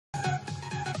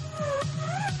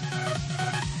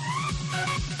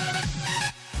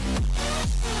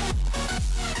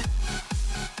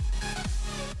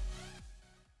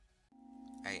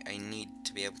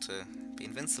to be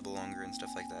invincible longer and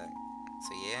stuff like that.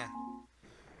 So yeah.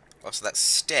 Also, that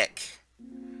stick.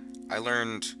 I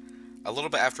learned a little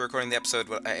bit after recording the episode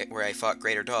where I fought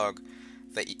Greater Dog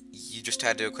that you just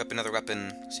had to equip another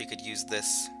weapon so you could use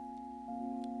this.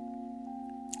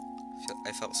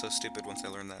 I felt so stupid once I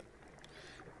learned that.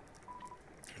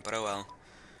 But oh well.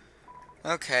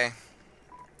 Okay.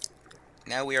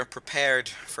 Now we are prepared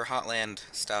for Hotland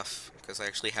stuff, because I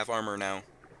actually have armor now.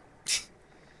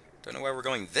 Don't know why we're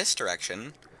going this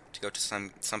direction, to go to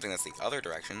something that's the other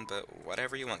direction, but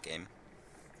whatever you want, game.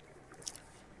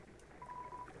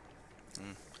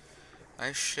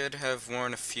 I should have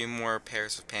worn a few more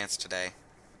pairs of pants today.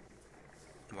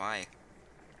 Why?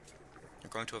 We're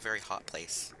going to a very hot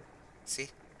place. See?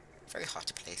 Very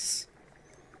hot place.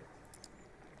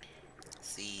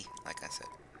 See, like I said.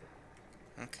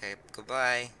 Okay,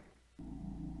 goodbye.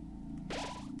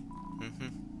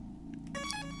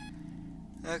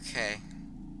 Okay.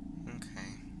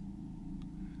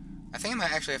 I think I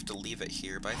might actually have to leave it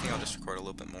here, but I think I'll just record a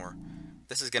little bit more.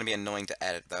 This is going to be annoying to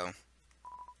edit, though.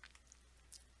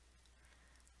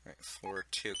 Right, floor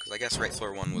 2, because I guess right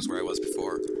floor 1 was where I was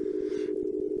before. If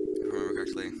I remember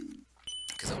correctly.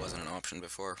 Because it wasn't an option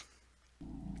before.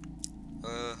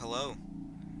 Hello.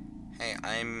 Hey,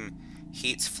 I'm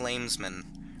Heats Flamesman.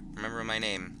 Remember my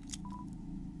name.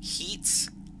 Heats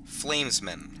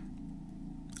Flamesman.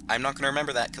 I'm not going to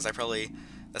remember that, because that's probably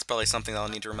something that I'll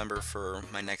need to remember for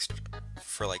my next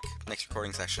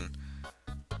recording session.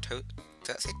 Did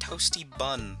that say toasty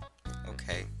bun?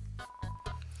 Okay.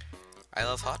 I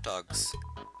love hot dogs.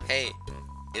 Hey,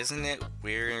 isn't it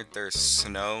weird there's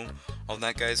snow on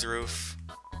that guy's roof?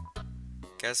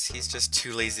 Guess he's just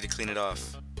too lazy to clean it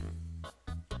off.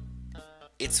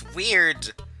 It's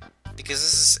weird, because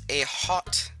this is a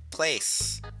hot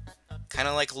place.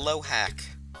 Kinda like Lohack.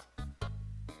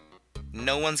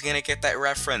 No one's gonna get that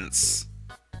reference.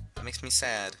 That makes me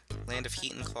sad. Land of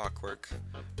heat and clockwork.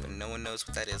 But no one knows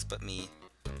what that is but me.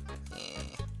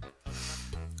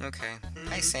 Okay.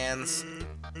 Hi, Sans.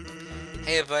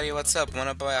 Hey, buddy, what's up?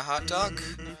 Wanna buy a hot dog?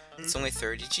 It's only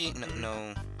 30G?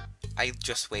 No. I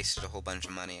just wasted a whole bunch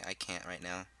of money. I can't right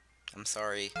now. I'm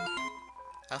sorry.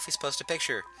 Alfie's post a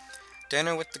picture.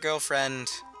 Dinner with the girlfriend.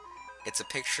 It's a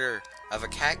picture of a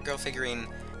cat girl figurine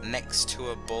next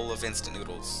to a bowl of instant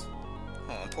noodles.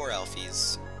 Oh, poor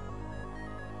Alfie's.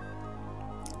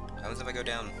 How happens if I go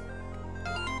down?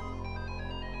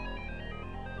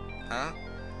 Huh?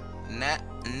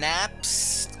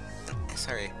 Naps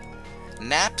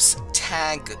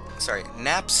tab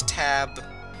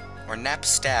or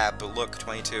Napstab look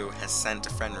 22 has sent a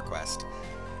friend request.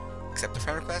 Accept the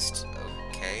friend request?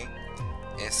 Okay.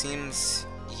 It seems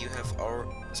you have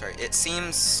it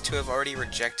seems to have already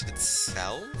rejected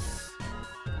itself?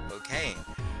 Okay.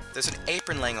 There's an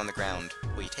apron laying on the ground.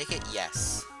 Will you take it?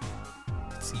 Yes.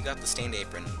 So you got the stained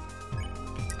apron.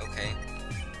 Okay.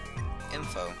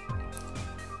 Info.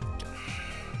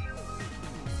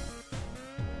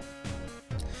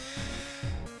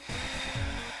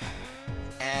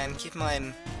 And keep in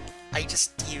mind, I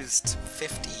just used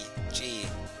 50G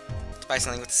to buy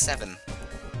something with 7.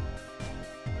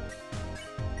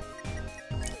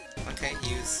 Okay,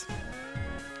 use.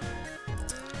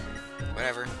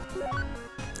 Whatever.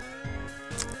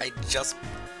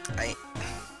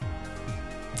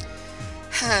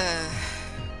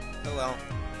 Oh well.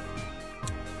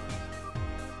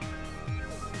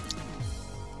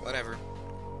 Whatever.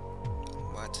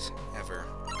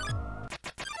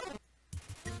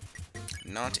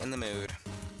 Not in the mood.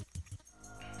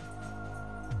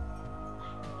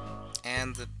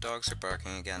 And the dogs are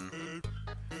barking again.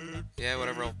 Yeah,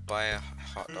 whatever, I'll buy a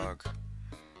hot dog.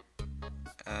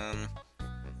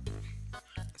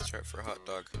 Let's try it for a hot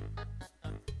dog.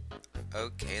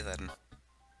 Okay then.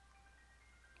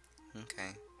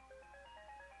 Okay.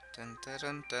 Dun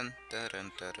dun dun dun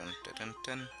dun dun dun dun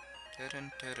dun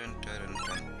dun dun dun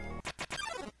dun.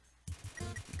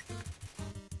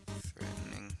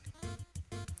 Threatening.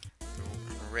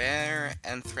 Rare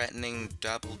and threatening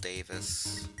Double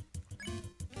Davis.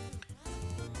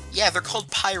 Yeah, they're called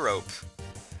Pyrope.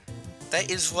 That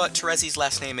is what Terezi's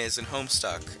last name is in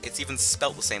Homestuck. It's even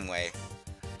spelt the same way.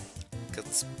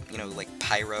 Because, you know, like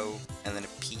Pyro, and then a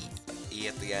P-E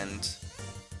at the end.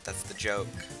 That's the joke.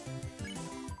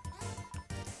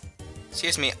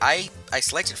 Excuse me, I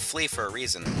selected Flee for a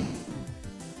reason.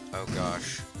 Oh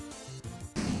gosh.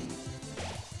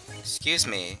 Excuse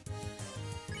me.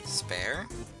 Spare?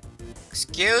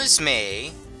 Excuse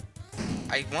me!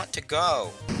 I want to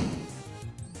go.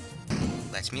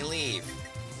 Let me leave.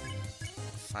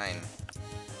 Fine.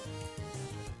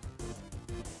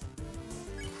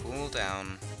 Cool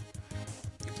down.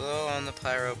 You blow on the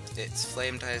pyro, its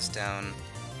flame dies down,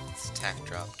 its attack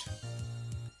dropped.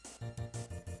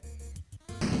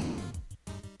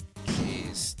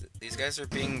 Jeez, these guys are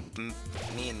being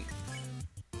mean.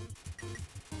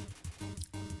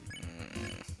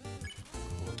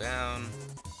 Cool down.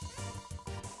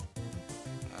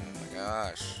 Oh my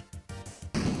gosh.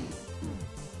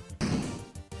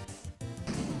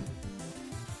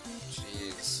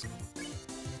 Jeez.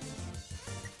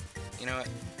 You know what?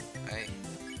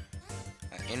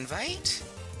 Invite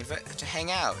to hang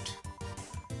out.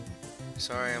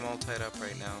 Sorry, I'm all tied up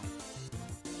right now.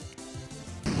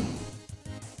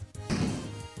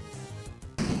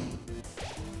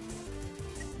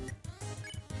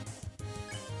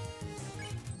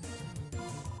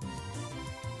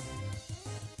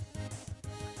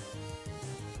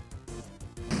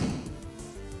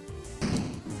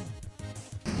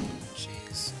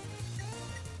 Jeez.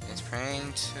 It's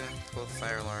praying to pull the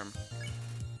fire alarm.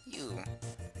 You.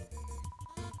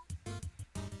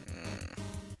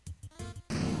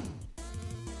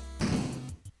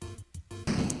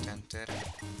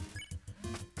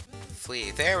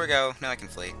 Flee. There we go. Now I can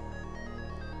flee.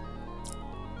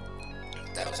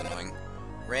 That was annoying.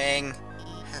 Ring.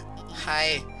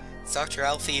 Hi. It's Dr.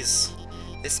 Alfie's.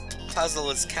 This puzzle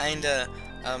is kinda,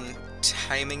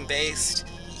 timing based.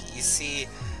 You see,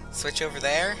 switch over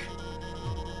there?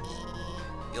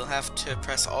 You'll have to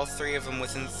press all 3 of them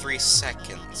within 3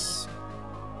 seconds.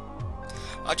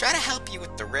 I'll try to help you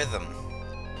with the rhythm.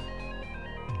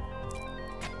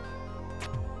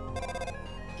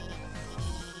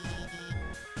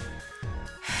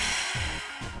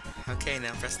 Okay,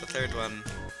 now press the 3rd one.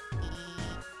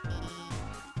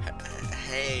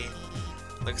 Hey,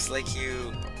 looks like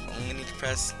you only need to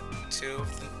press 2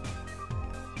 of them.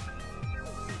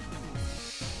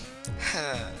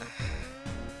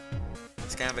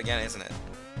 It's kind of again, isn't it?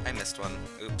 I missed one.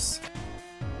 Oops.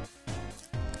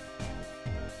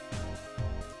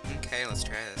 Okay, let's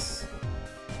try this.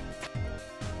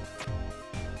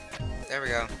 There we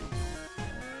go.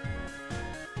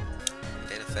 I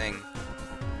did a thing.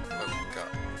 Oh god.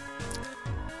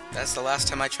 That's the last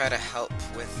time I try to help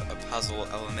with a puzzle,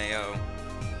 LMAO.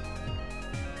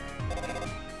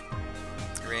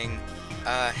 Ring.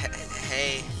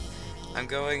 Hey. I'm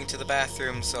going to the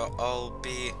bathroom, so I'll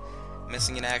be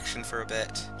missing in action for a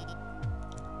bit.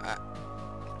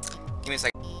 Give me a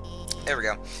second. There we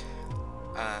go.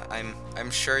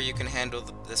 I'm sure you can handle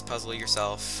this puzzle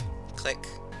yourself. Click.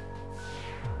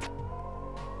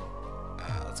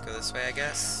 Let's go this way, I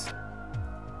guess.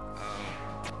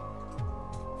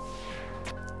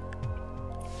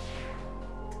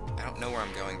 I don't know where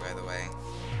I'm going, by the way.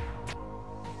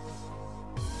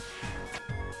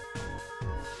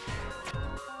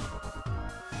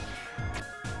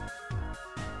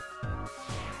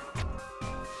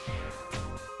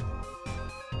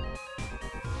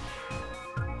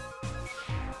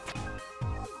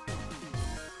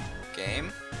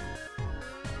 Game?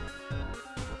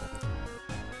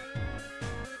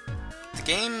 The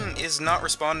game is not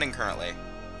responding currently.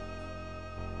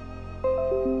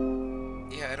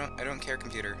 Yeah, I don't care,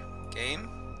 computer. Game?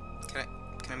 Can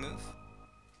I move?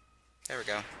 There we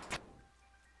go.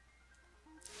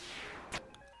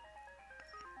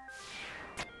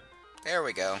 There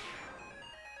we go.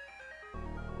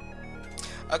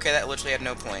 Okay, that literally had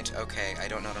no point. Okay, I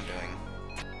don't know what I'm doing.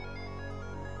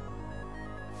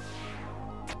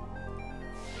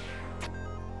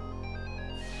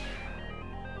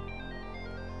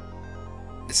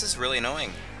 This is really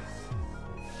annoying.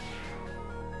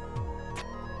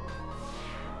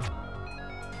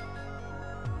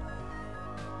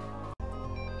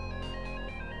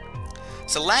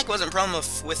 So lag wasn't a problem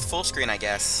with full screen, I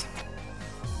guess.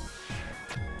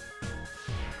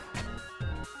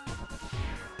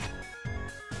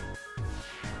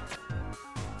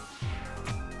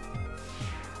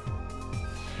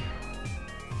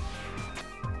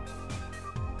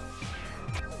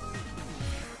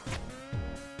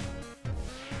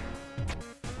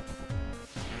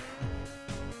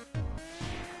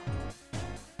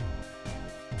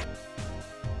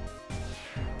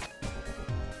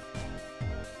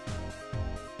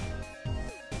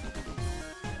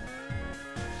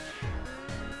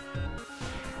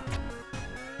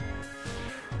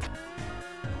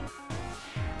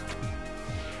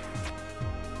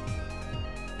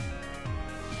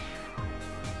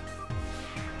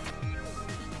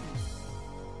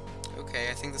 Okay,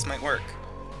 I think this might work.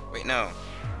 Wait, no.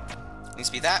 It needs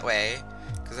to be that way,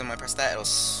 because then when I press that, it'll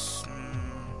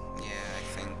yeah, I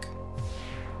think.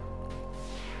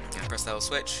 I press that, it'll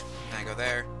switch, and I go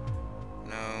there.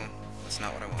 No, that's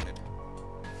not what I wanted.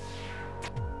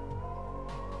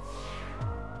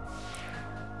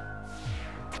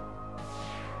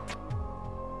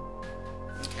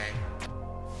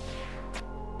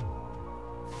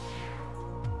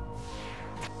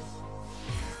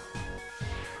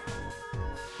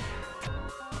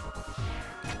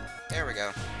 There we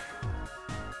go.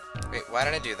 Wait, why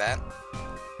did I do that?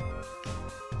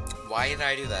 Why did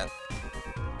I do that?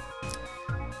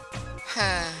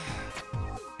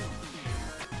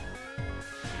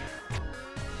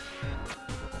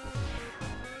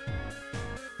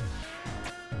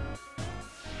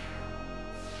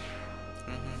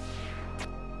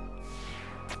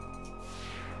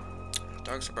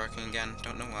 Dogs are barking again.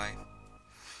 Don't know why.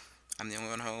 I'm the only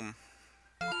one home.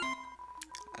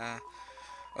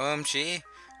 OMG.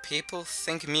 People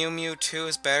think Mew Mew 2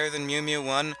 is better than Mew Mew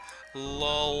 1?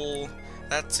 LOL.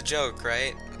 That's a joke,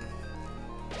 right?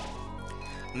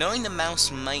 Knowing the mouse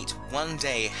might one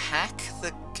day hack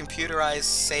the computerized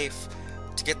safe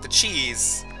to get the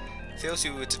cheese fills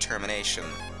you with determination.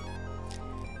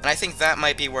 And I think that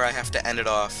might be where I have to end it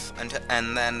off, and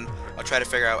then I'll try to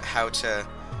figure out how to,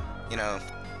 you know,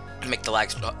 make the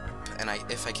lag stop. And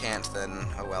if I can't, then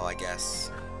oh well, I guess.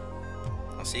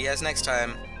 I'll see you guys next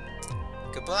time.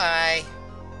 Goodbye!